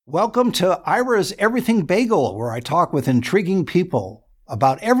Welcome to Ira's Everything Bagel, where I talk with intriguing people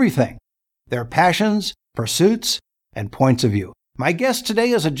about everything, their passions, pursuits, and points of view. My guest today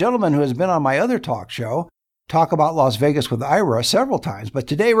is a gentleman who has been on my other talk show, Talk About Las Vegas with Ira, several times, but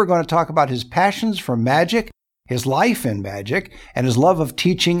today we're going to talk about his passions for magic, his life in magic, and his love of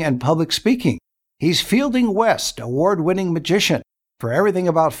teaching and public speaking. He's Fielding West, award-winning magician. For everything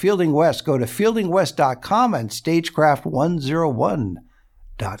about Fielding West, go to fieldingwest.com and stagecraft101.com.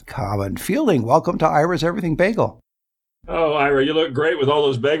 And Fielding, welcome to Ira's Everything Bagel. Oh, Ira, you look great with all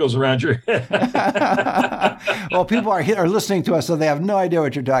those bagels around your head. Well, people are listening to us, so they have no idea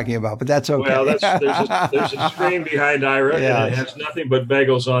what you're talking about, but that's okay. Well, there's a screen behind Ira, and it has nothing but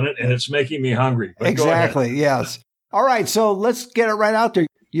bagels on it, and it's making me hungry. But exactly, yes. All right, so let's get it right out there.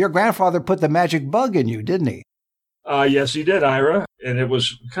 Your grandfather put the magic bug in you, didn't he? Yes, he did, Ira, and it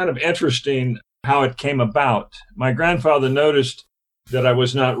was kind of interesting how it came about. My grandfather noticed that I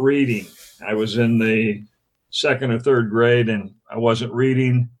was not reading. I was in the second or third grade and I wasn't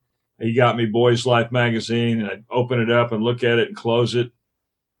reading. He got me Boys Life magazine and I'd open it up and look at it and close it.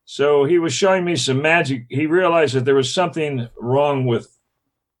 So he was showing me some magic. He realized that there was something wrong with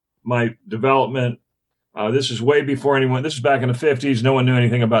my development. This is way before anyone, this is back in the 50s. No one knew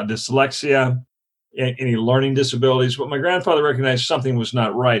anything about dyslexia, any learning disabilities, but my grandfather recognized something was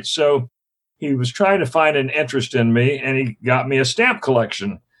not right. So he was trying to find an interest in me, and he got me a stamp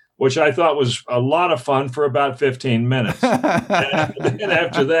collection, which I thought was a lot of fun for about 15 minutes. And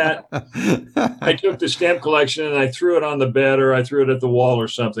after that, I took the stamp collection and I threw it on the bed or I threw it at the wall or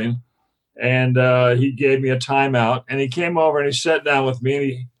something. And he gave me a timeout, and he came over and he sat down with me and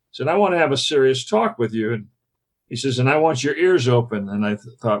he said, "I want to have a serious talk with you." And he says, "And I want your ears open." And I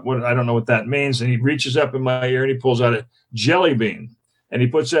thought, I don't know what that means. And he reaches up in my ear and he pulls out a jelly bean. And he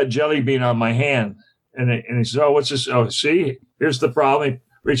puts that jelly bean on my hand. And he says, "Oh, what's this? Oh, see, here's the problem." He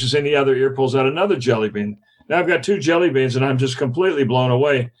reaches in the other ear, pulls out another jelly bean. Now I've got two jelly beans, and I'm just completely blown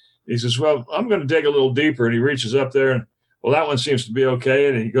away. He says, "Well, I'm going to dig a little deeper." And he reaches up there, and, "Well, that one seems to be okay."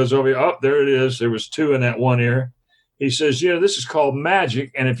 And he goes over, "Oh, there it is. There was two in that one ear." He says, "This is called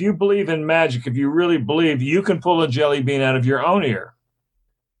magic. And if you believe in magic, if you really believe, you can pull a jelly bean out of your own ear."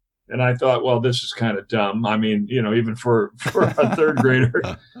 And I thought, well, this is kind of dumb. I mean, even for a third grader.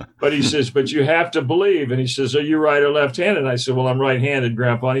 But he says, "But you have to believe." And he says, "Are you right or left-handed?" And I said, "Well, I'm right-handed,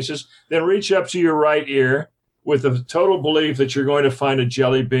 Grandpa." And he says, "Then reach up to your right ear with a total belief that you're going to find a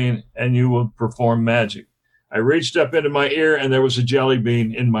jelly bean and you will perform magic." I reached up into my ear and there was a jelly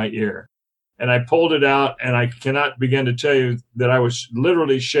bean in my ear. And I pulled it out, and I cannot begin to tell you that I was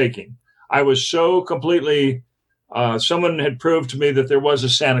literally shaking. I was so completely... someone had proved to me that there was a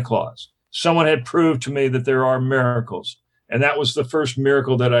Santa Claus. Someone had proved to me that there are miracles. And that was the first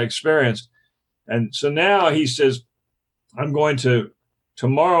miracle that I experienced. And so now he says,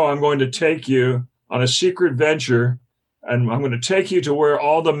 tomorrow I'm going to take you on a secret venture, and I'm going to take you to where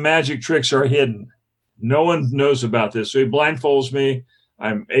all the magic tricks are hidden. No one knows about this. So he blindfolds me.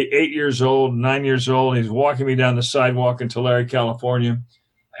 I'm 8 years old, 9 years old. He's walking me down the sidewalk in Tulare, California.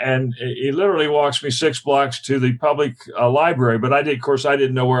 And he literally walks me 6 blocks to the public library. But I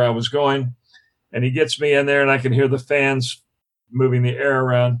didn't know where I was going. And he gets me in there, and I can hear the fans moving the air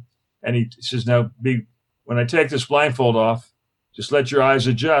around. And he says, "Now, when I take this blindfold off, just let your eyes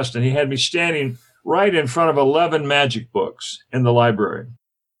adjust." And he had me standing right in front of 11 magic books in the library.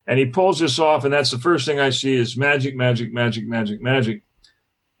 And he pulls this off, and that's the first thing I see is magic, magic, magic, magic, magic.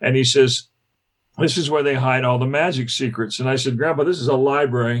 And he says, "This is where they hide all the magic secrets." And I said, "Grandpa, this is a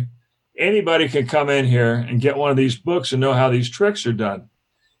library. Anybody can come in here and get one of these books and know how these tricks are done."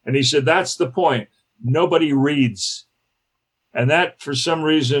 And he said, "That's the point. Nobody reads." And that, for some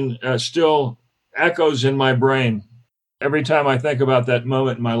reason, still echoes in my brain every time I think about that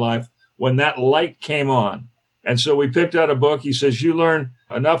moment in my life when that light came on. And so we picked out a book. He says, "You learn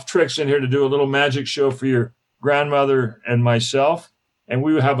enough tricks in here to do a little magic show for your grandmother and myself. And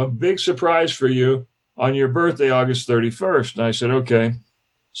we will have a big surprise for you on your birthday, August 31st. And I said, "Okay."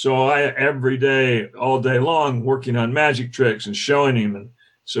 So I, every day, all day long, working on magic tricks and showing him. And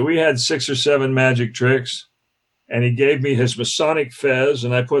so we had 6 or 7 magic tricks. And he gave me his Masonic fez,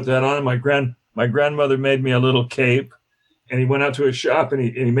 and I put that on. My grandmother made me a little cape. And he went out to his shop, and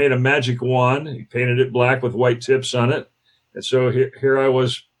he made a magic wand. He painted it black with white tips on it. And so here I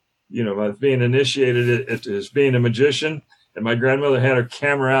was, being initiated as being a magician. And my grandmother had her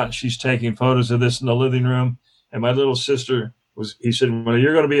camera out, and she's taking photos of this in the living room. And my little sister he said, "Well,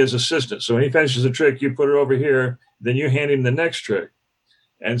 you're going to be his assistant. So when he finishes a trick, you put it over here, then you hand him the next trick."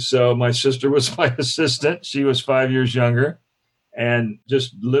 And so my sister was my assistant. She was 5 years younger and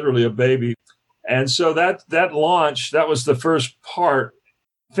just literally a baby. And so that launch, that was the first part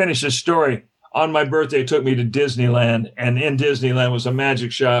finish this story. On my birthday, took me to Disneyland, and in Disneyland was a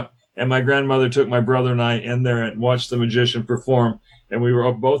magic shop. And my grandmother took my brother and I in there and watched the magician perform. And we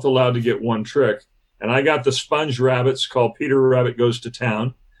were both allowed to get one trick. And I got the sponge rabbits called Peter Rabbit Goes to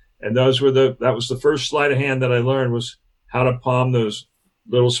Town. And that was the first sleight of hand that I learned, was how to palm those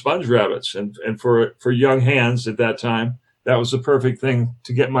little sponge rabbits. And for young hands at that time, that was the perfect thing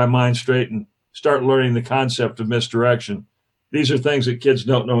to get my mind straight and start learning the concept of misdirection. These are things that kids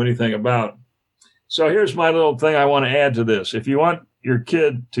don't know anything about. So here's my little thing I want to add to this. If you want your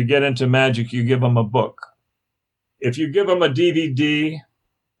kid to get into magic, you give them a book. If you give them a DVD,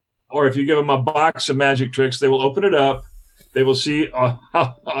 or if you give them a box of magic tricks, they will open it up. They will see how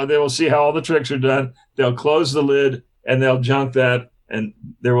all the tricks are done. They'll close the lid and they'll junk that, and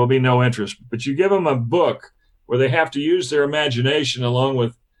there will be no interest. But you give them a book where they have to use their imagination along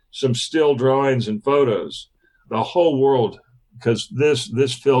with some still drawings and photos. The whole world, because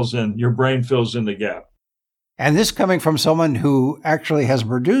this fills in, your brain fills in the gap. And this coming from someone who actually has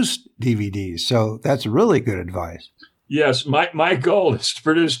produced DVDs. So that's really good advice. Yes, my goal is to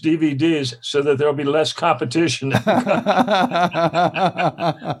produce DVDs so that there'll be less competition.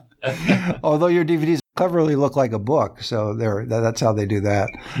 Although your DVDs cleverly look like a book, so that's how they do that.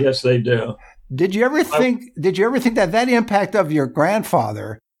 Yes, they do. Did you ever think that impact of your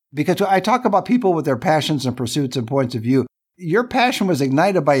grandfather, because I talk about people with their passions and pursuits and points of view, your passion was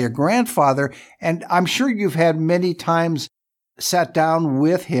ignited by your grandfather, and I'm sure you've had many times sat down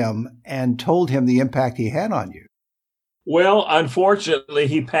with him and told him the impact he had on you. Well, unfortunately,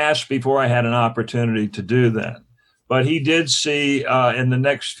 he passed before I had an opportunity to do that. But he did see in the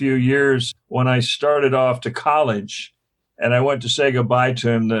next few years, when I started off to college and I went to say goodbye to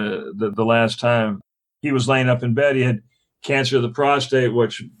him the last time, he was laying up in bed. He had cancer of the prostate,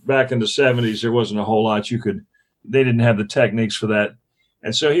 which back in the 70s, there wasn't a whole lot they didn't have the techniques for that.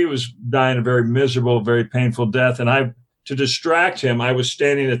 And so he was dying a very miserable, very painful death. And to distract him, I was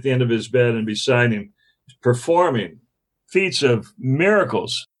standing at the end of his bed and beside him, performing feats of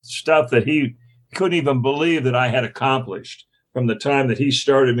miracles, stuff that he couldn't even believe that I had accomplished from the time that he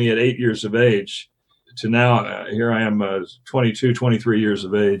started me at 8 years of age to now. Here I am, 22, 23 years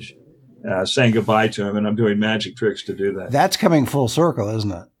of age, saying goodbye to him, and I'm doing magic tricks to do that. That's coming full circle,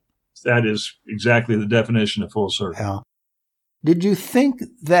 isn't it? That is exactly the definition of full circle. Yeah. Did you think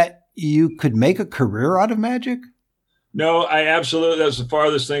that you could make a career out of magic? No, that was the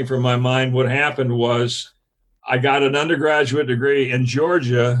farthest thing from my mind. What happened was I got an undergraduate degree in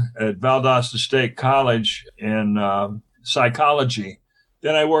Georgia at Valdosta State College in psychology.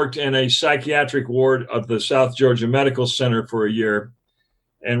 Then I worked in a psychiatric ward of the South Georgia Medical Center for a year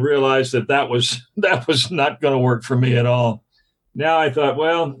and realized that was not going to work for me at all. Now I thought,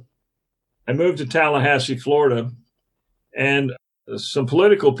 well, I moved to Tallahassee, Florida, and some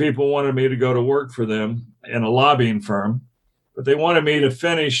political people wanted me to go to work for them in a lobbying firm, but they wanted me to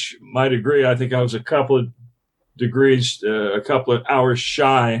finish my degree. I think I was a couple of degrees, a couple of hours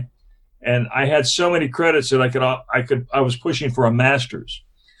shy, and I had so many credits that I was pushing for a master's.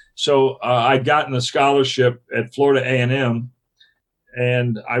 So I'd gotten a scholarship at Florida A&M,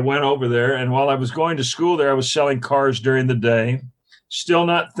 and I went over there. And while I was going to school there, I was selling cars during the day, still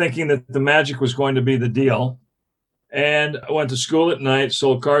not thinking that the magic was going to be the deal. And I went to school at night,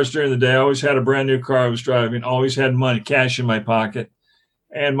 sold cars during the day. I always had a brand new car I was driving, always had money, cash in my pocket.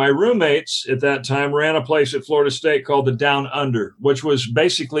 And my roommates at that time ran a place at Florida State called the Down Under, which was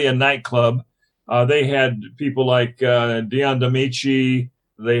basically a nightclub. They had people like Dion DiMici.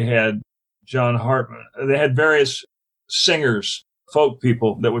 They had John Hartman. They had various singers, folk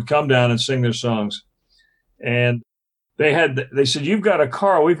people that would come down and sing their songs. And they said, "You've got a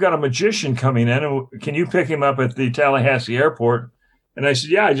car. We've got a magician coming in. And can you pick him up at the Tallahassee airport?" And I said,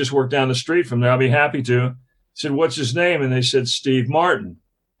 "Yeah, I just work down the street from there. I'll be happy to." I said, "What's his name?" And they said, "Steve Martin."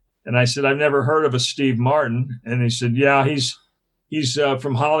 And I said, "I've never heard of a Steve Martin." And he said, "Yeah, he's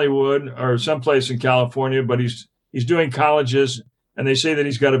from Hollywood or someplace in California, but he's doing colleges. And they say that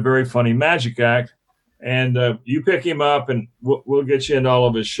he's got a very funny magic act. And you pick him up and we'll get you into all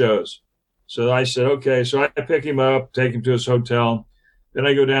of his shows." So I said, okay. So I pick him up, take him to his hotel. Then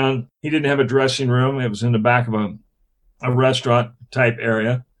I go down. He didn't have a dressing room. It was in the back of a restaurant type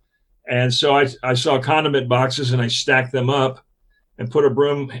area. And so I saw condiment boxes and I stacked them up and put a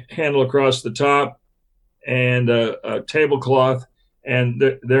broom handle across the top and a tablecloth. And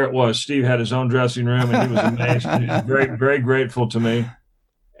there it was. Steve had his own dressing room and he was amazed. He was very, very grateful to me.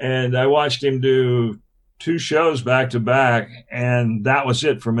 And I watched him do 2 shows back to back. And that was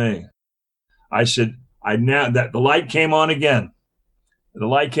it for me. I said, the light came on again. The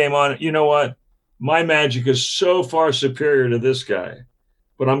light came on. You know what? My magic is so far superior to this guy.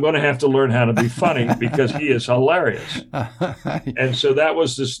 but I'm going to have to learn how to be funny because he is hilarious. And so that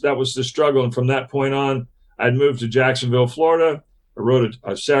was the struggle. And from that point on, I'd moved to Jacksonville, Florida. I wrote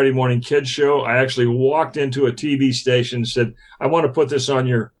a Saturday morning kids show. I actually walked into a TV station and said, I want to put this on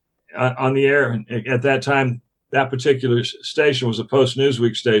the air. And at that time, that particular station was a Post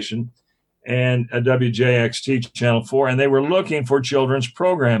Newsweek station and a WJXT Channel 4, and they were looking for children's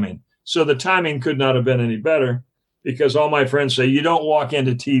programming. So the timing could not have been any better, because all my friends say, you don't walk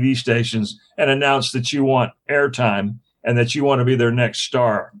into TV stations and announce that you want airtime and that you want to be their next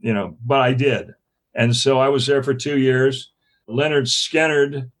star, but I did. And so I was there for 2 years. Leonard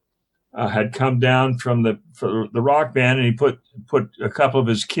Skennard had come down from the rock band, and he put a couple of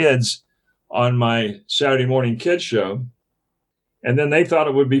his kids on my Saturday morning kids show. And then they thought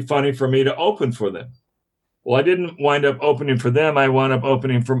it would be funny for me to open for them. Well, I didn't wind up opening for them. I wound up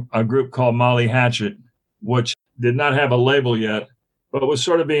opening for a group called Molly Hatchet, which did not have a label yet, but was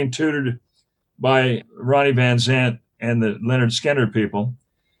sort of being tutored by Ronnie Van Zant and the Leonard Skennard people.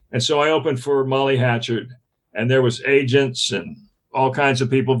 And so I opened for Molly Hatchet, and there was agents and all kinds of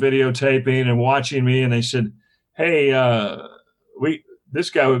people videotaping and watching me. And they said, hey,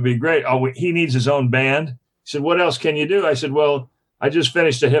 this guy would be great. He needs his own band. He said, what else can you do? I said, well, I just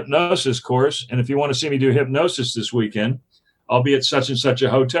finished a hypnosis course. And if you want to see me do hypnosis this weekend, I'll be at such and such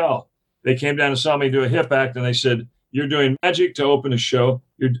a hotel. They came down and saw me do a hip act, and they said, you're doing magic to open a show.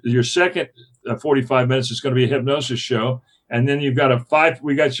 Your second 45 minutes is going to be a hypnosis show. And then we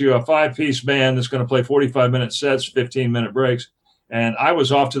got you a 5-piece band that's going to play 45-minute sets, 15-minute breaks. And I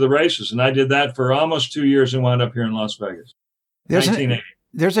was off to the races. And I did that for almost 2 years and wound up here in Las Vegas.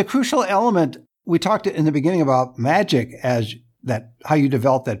 There's a crucial element. We talked in the beginning about magic as that, how you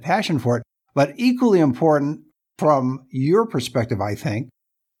develop that passion for it, but equally important from your perspective, I think,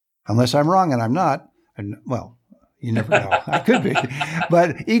 unless I'm wrong, and I'm not, and well, you never know, I could be,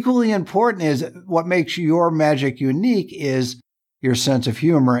 but equally important is what makes your magic unique is your sense of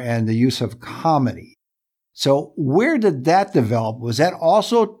humor and the use of comedy. So where did that develop? Was that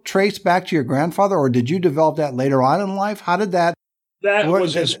also traced back to your grandfather, or did you develop that later on in life? How did that? That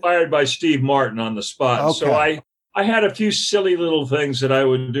was inspired by Steve Martin on the spot. Okay. So I had a few silly little things that I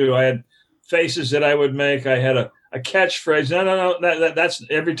would do. I had faces that I would make. I had a catchphrase. No, that's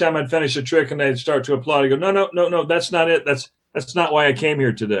every time I'd finish a trick and they'd start to applaud. I go, no, that's not it. That's not why I came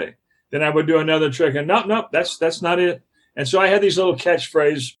here today. Then I would do another trick and no, that's not it. And so I had these little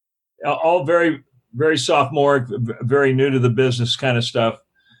catchphrases, all very, very sophomoric, very new to the business kind of stuff.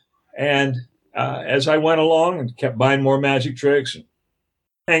 And as I went along and kept buying more magic tricks and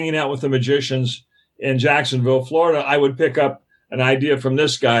hanging out with the magicians in Jacksonville, Florida, I would pick up an idea from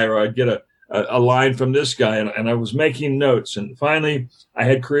this guy, or I'd get a line from this guy, and I was making notes. And finally, I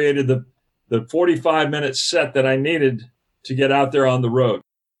had created the 45-minute set that I needed to get out there on the road.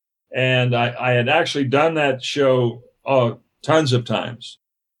 And I had actually done that show tons of times.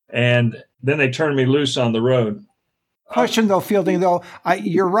 And then they turned me loose on the road. Question, though, Fielding, though,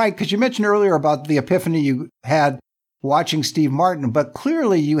 you're right, because you mentioned earlier about the epiphany you had watching Steve Martin, but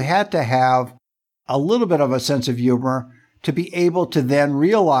clearly you had to have a little bit of a sense of humor to be able to then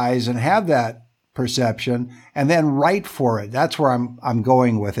realize and have that perception and then write for it. That's where I'm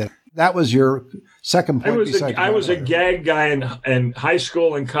going with it. That was your second point. I was a gag guy in high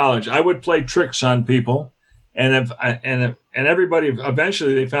school and college. I would play tricks on people, and everybody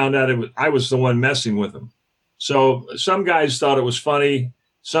eventually they found out I was the one messing with them. So some guys thought it was funny,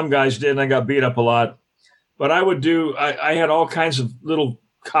 some guys didn't. I got beat up a lot, but I had all kinds of little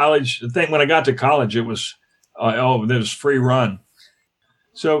college thing. When I got to college, it was there was free run.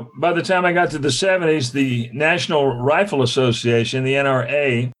 So by the time I got to the 70s, the National Rifle Association, the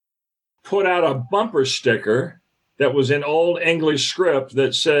NRA, put out a bumper sticker that was in Old English script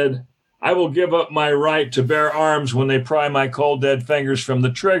that said, "I will give up my right to bear arms when they pry my cold dead fingers from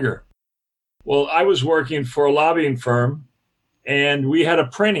the trigger." Well, I was working for a lobbying firm, and we had a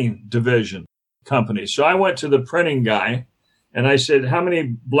printing division company. So I went to the printing guy, and I said, "How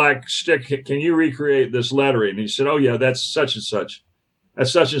many black stick can you recreate this lettering?" And he said, "Oh, yeah, that's such and such.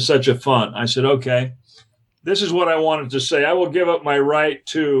 That's such and such a font." I said, "Okay, this is what I wanted to say. I will give up my right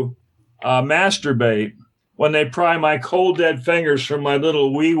to masturbate when they pry my cold dead fingers from my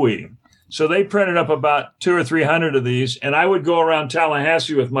little wee-wee." So they printed up about 200 or 300 of these, and I would go around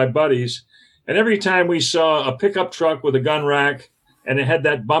Tallahassee with my buddies. And every time we saw a pickup truck with a gun rack and it had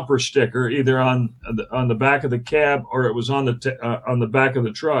that bumper sticker either on the back of the cab or it was on the back of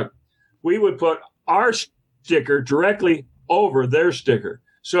the truck, we would put our sticker directly over their sticker.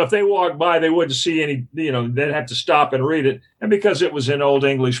 So if they walked by, they wouldn't see any, they'd have to stop and read it. And because it was in Old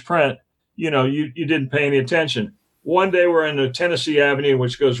English print, you didn't pay any attention. one day we're in the Tennessee Avenue,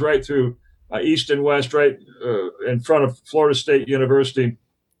 which goes right through east and west, right in front of Florida State University.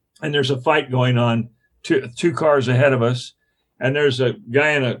 And there's a fight going on, two cars ahead of us. And there's a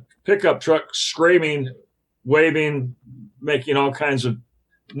guy in a pickup truck screaming, waving, making all kinds of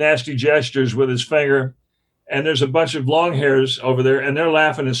nasty gestures with his finger. And there's a bunch of long hairs over there, and they're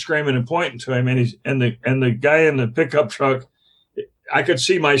laughing and screaming and pointing to him. And the guy in the pickup truck, I could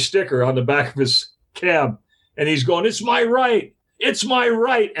see my sticker on the back of his cab, and he's going, "It's my right. It's my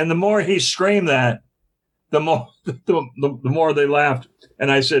right." And the more he screamed that, the more they laughed. And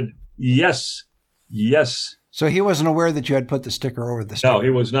I said, "Yes, yes." So he wasn't aware that you had put the sticker over the sticker? No, he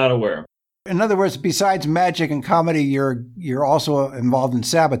was not aware. In other words, besides magic and comedy, you're also involved in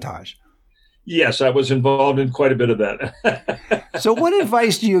sabotage. Yes, I was involved in quite a bit of that. So what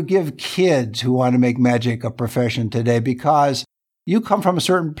advice do you give kids who want to make magic a profession today? Because you come from a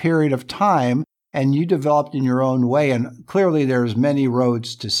certain period of time and you developed in your own way. And clearly there's many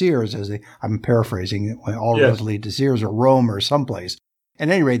roads to Sears, I'm paraphrasing, all Yes. roads lead to Sears or Rome or someplace. At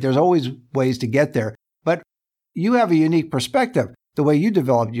any rate, there's always ways to get there. But you have a unique perspective, the way you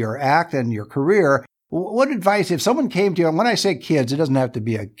developed your act and your career. What advice, if someone came to you, and when I say kids, it doesn't have to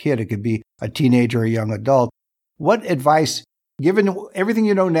be a kid, it could be a teenager, a young adult. What advice, given everything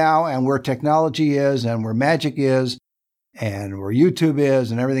you know now and where technology is and where magic is and where YouTube is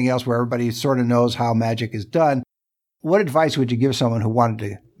and everything else where everybody sort of knows how magic is done, what advice would you give someone who wanted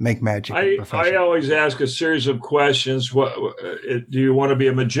to make magic a profession? I always ask a series of questions. Do you want to be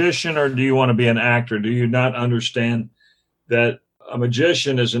a magician or do you want to be an actor? Do you not understand that a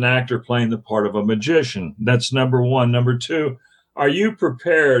magician is an actor playing the part of a magician? That's number one. Number two, are you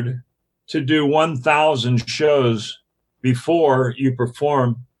prepared to do 1,000 shows before you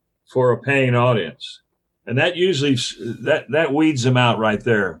perform for a paying audience? And that usually, that weeds them out right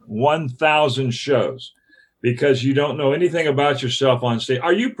there. 1,000 shows, because you don't know anything about yourself on stage.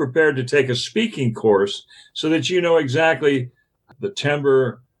 Are you prepared to take a speaking course so that you know exactly the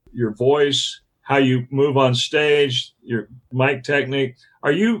timbre, your voice, how you move on stage, your mic technique?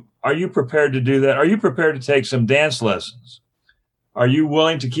 Are you prepared to do that? Are you prepared to take some dance lessons? Are you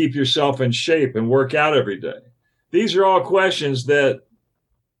willing to keep yourself in shape and work out every day? These are all questions that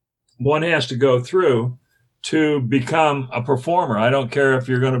one has to go through to become a performer. I don't care if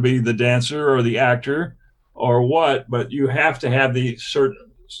you're going to be the dancer or the actor or what, but you have to have the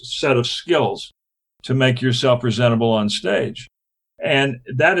certain set of skills to make yourself presentable on stage. And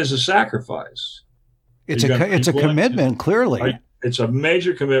that is a sacrifice. It's a commitment, clearly. It's a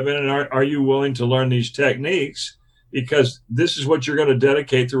major commitment. And are you willing to learn these techniques? Because this is what you're going to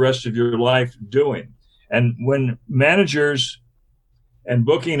dedicate the rest of your life doing. And when managers and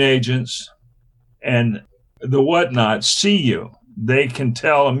booking agents and the whatnot see you, they can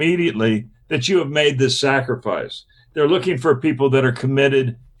tell immediately that you have made this sacrifice. They're looking for people that are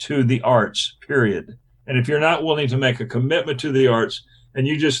committed to the arts, period. And if you're not willing to make a commitment to the arts and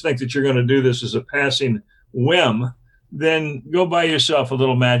you just think that you're going to do this as a passing whim, then go buy yourself a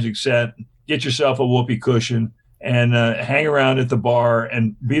little magic set, get yourself a whoopee cushion, and hang around at the bar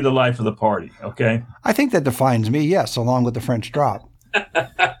and be the life of the party, okay? I think that defines me, yes, along with the French drop.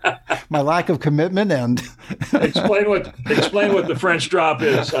 My lack of commitment and explain what the French drop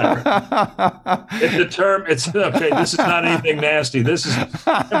is. It's a term. It's okay. This is not anything nasty. We're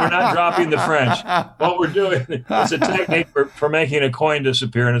not dropping the French. What we're doing, it's a technique for making a coin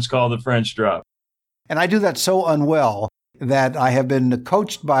disappear, and it's called the French drop. And I do that so unwell that I have been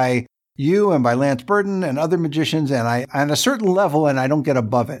coached by you and by Lance Burton and other magicians, and I on a certain level, and I don't get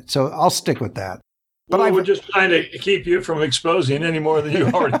above it. So I'll stick with that. But I was just trying to keep you from exposing any more than you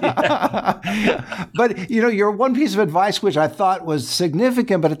already have. But, your one piece of advice, which I thought was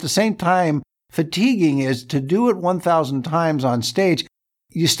significant, but at the same time fatiguing, is to do it 1,000 times on stage.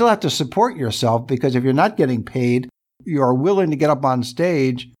 You still have to support yourself, because if you're not getting paid, you are willing to get up on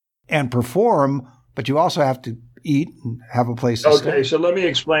stage and perform, but you also have to eat and have a place to stay. Okay, so let me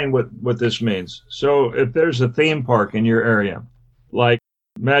explain what this means. So if there's a theme park in your area, like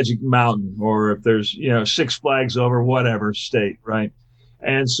Magic Mountain, or if there's, Six Flags over whatever state, right?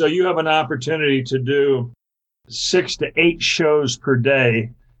 And so you have an opportunity to do 6 to 8 shows per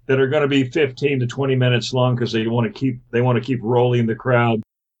day that are going to be 15 to 20 minutes long because they want to keep rolling the crowd.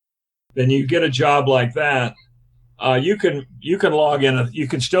 Then you get a job like that. You can log in. You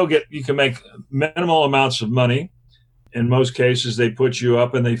can make minimal amounts of money. In most cases, they put you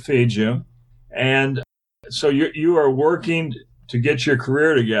up and they feed you. And so you are working to get your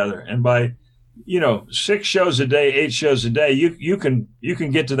career together. And by, 6 shows a day, 8 shows a day, you can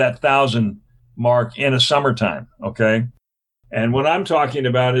get to that 1,000 mark in a summertime. Okay. And what I'm talking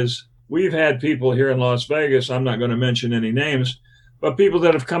about is we've had people here in Las Vegas, I'm not going to mention any names, but people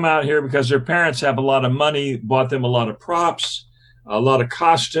that have come out here because their parents have a lot of money, bought them a lot of props, a lot of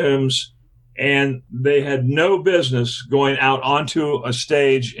costumes, and they had no business going out onto a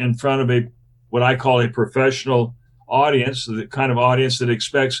stage in front of what I call a professional audience, the kind of audience that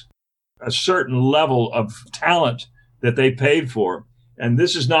expects a certain level of talent that they paid for. And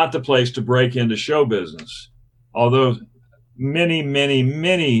this is not the place to break into show business. Although many, many,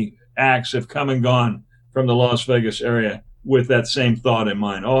 many acts have come and gone from the Las Vegas area with that same thought in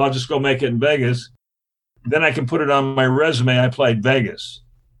mind. Oh, I'll just go make it in Vegas. Then I can put it on my resume. I played Vegas.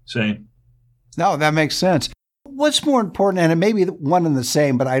 See? No, that makes sense. What's more important, and it may be one and the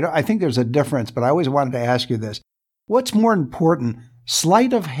same, but I think there's a difference, but I always wanted to ask you this. What's more important,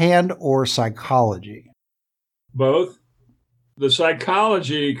 sleight of hand or psychology? Both. The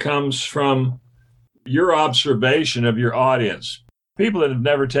psychology comes from your observation of your audience. People that have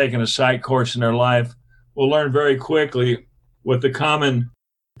never taken a psych course in their life will learn very quickly what the common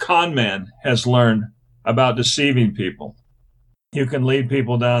con man has learned about deceiving people. You can lead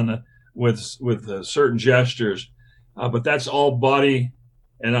people down with certain gestures, but that's all body,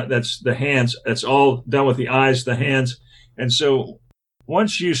 and that's the hands. That's all done with the eyes, the hands. And so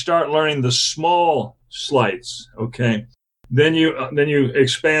once you start learning the small sleights, okay, then you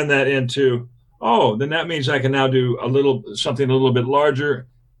expand that into, oh, then that means I can now do something a little bit larger.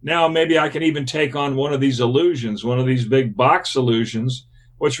 Now maybe I can even take on one of these illusions, one of these big box illusions,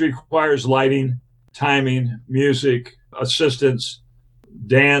 which requires lighting, timing, music, assistance,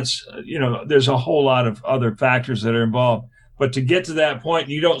 dance. There's a whole lot of other factors that are involved. But to get to that point,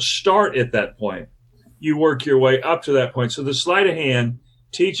 you don't start at that point. You work your way up to that point. So the sleight of hand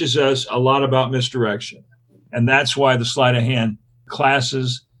teaches us a lot about misdirection. And that's why the sleight of hand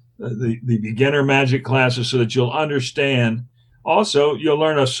classes, the beginner magic classes, so that you'll understand. Also, you'll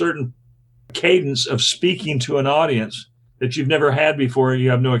learn a certain cadence of speaking to an audience that you've never had before, you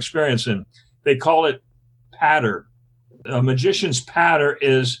have no experience in. They call it patter. A magician's patter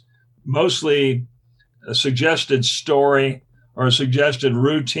is mostly a suggested story or a suggested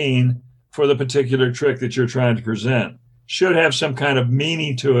routine for the particular trick that you're trying to present. Should have some kind of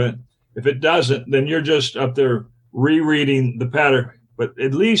meaning to it. If it doesn't, then you're just up there rereading the pattern. But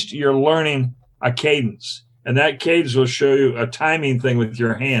at least you're learning a cadence. And that cadence will show you a timing thing with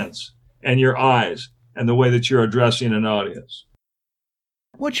your hands and your eyes and the way that you're addressing an audience.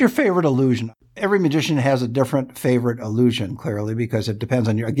 What's your favorite illusion? Every magician has a different favorite illusion, clearly, because it depends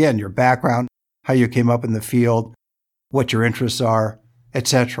on your background, how you came up in the field, what your interests are,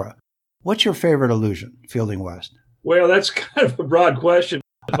 etc. What's your favorite illusion, Fielding West? Well, that's kind of a broad question.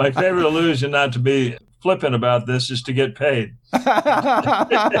 My favorite illusion, not to be flippant about this, is to get paid. And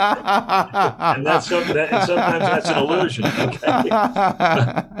sometimes that's an illusion. Okay?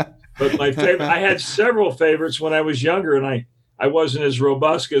 But my favorite, I had several favorites when I was younger, and I wasn't as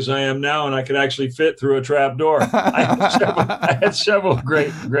robust as I am now, and I could actually fit through a trap door. I had several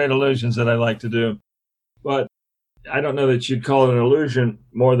great illusions that I like to do. But I don't know that you'd call it an illusion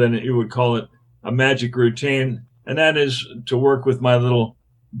more than you would call it a magic routine, and that is to work with my little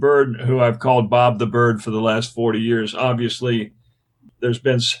bird, who I've called Bob the Bird for the last 40 years. Obviously, there's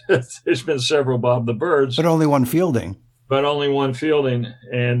been several Bob the Birds. But only one Fielding.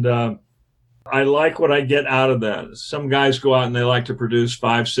 And I like what I get out of that. Some guys go out and they like to produce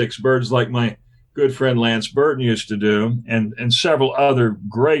 5-6 birds like my good friend Lance Burton used to do, and several other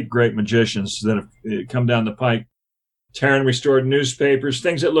great magicians that have come down the pike. Tearing restored newspapers,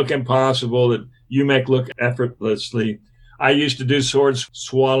 things that look impossible that you make look effortlessly. I used to do sword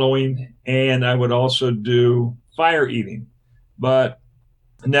swallowing, and I would also do fire eating. But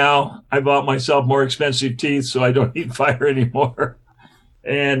now I bought myself more expensive teeth, so I don't eat fire anymore.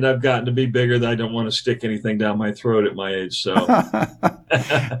 And I've gotten to be bigger that I don't want to stick anything down my throat at my age. So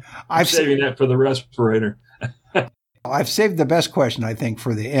I'm saving that for the respirator. I've saved the best question, I think,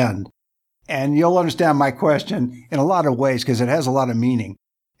 for the end. And you'll understand my question in a lot of ways because it has a lot of meaning.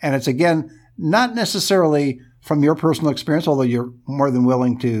 And it's, again, not necessarily from your personal experience, although you're more than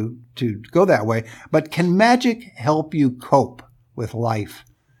willing to go that way. But can magic help you cope with life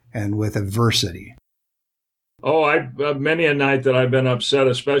and with adversity? Oh, many a night that I've been upset,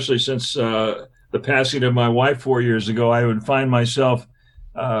 especially since the passing of my wife 4 years ago, I would find myself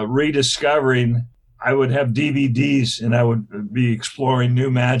rediscovering. I would have DVDs and I would be exploring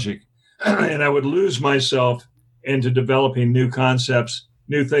new magic. And I would lose myself into developing new concepts,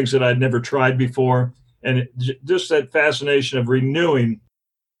 new things that I'd never tried before. And just that fascination of renewing,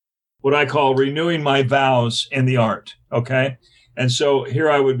 what I call renewing my vows in the art. Okay. And so here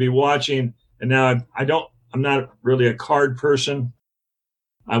I would be watching, and now I'm not really a card person.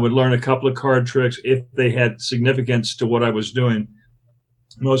 I would learn a couple of card tricks if they had significance to what I was doing.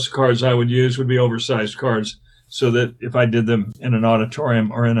 Most cards I would use would be oversized cards, so that if I did them in an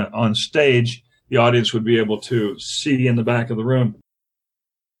auditorium or on stage, the audience would be able to see in the back of the room.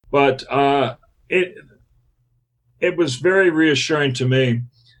 But it was very reassuring to me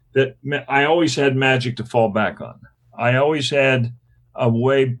that I always had magic to fall back on. I always had a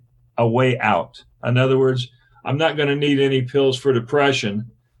way out. In other words, I'm not going to need any pills for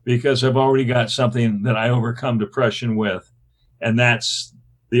depression because I've already got something that I overcome depression with. And that's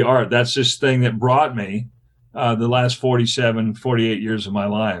the art. That's this thing that brought me the last 48 years of my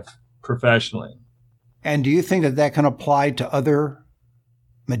life professionally. And do you think that that can apply to other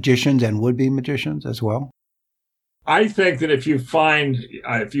magicians and would-be magicians as well? I think that if you find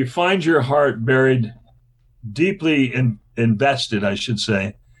your heart buried deeply invested, I should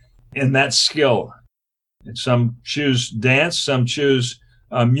say, in that skill, and some choose dance, some choose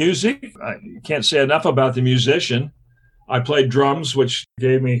music. I can't say enough about the musician. I played drums, which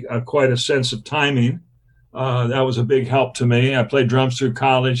gave me quite a sense of timing. That was a big help to me. I played drums through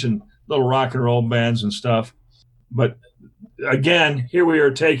college and little rock and roll bands and stuff. But again, here we are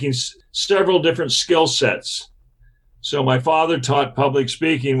taking several different skill sets. So my father taught public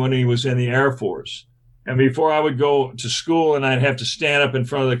speaking when he was in the Air Force. And before I would go to school and I'd have to stand up in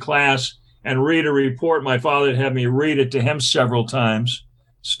front of the class and read a report, my father would have me read it to him several times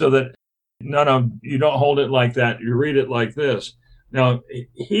so that, no, you don't hold it like that. You read it like this. Now,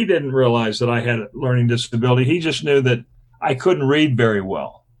 he didn't realize that I had a learning disability. He just knew that I couldn't read very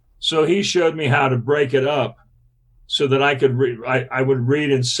well. So he showed me how to break it up so that I could read. I would read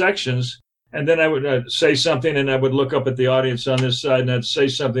in sections, and then I would say something, and I would look up at the audience on this side, and I'd say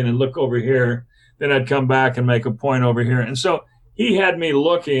something and look over here. Then I'd come back and make a point over here. And so he had me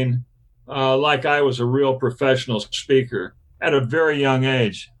looking like I was a real professional speaker at a very young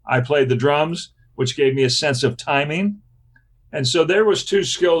age. I played the drums, which gave me a sense of timing. And so there was two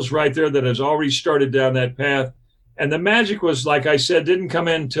skills right there that has already started down that path. And the magic was, like I said, didn't come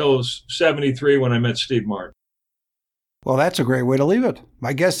in until 73 when I met Steve Martin. Well, that's a great way to leave it.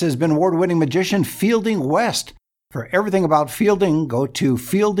 My guest has been award-winning magician Fielding West. For everything about fielding, go to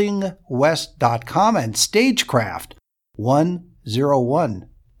fieldingwest.com and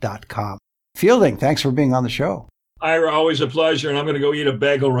stagecraft101.com. Fielding, thanks for being on the show. Ira, always a pleasure, and I'm going to go eat a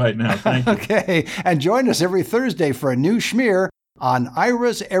bagel right now. Thank you. Okay, and join us every Thursday for a new schmear on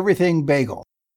Ira's Everything Bagel.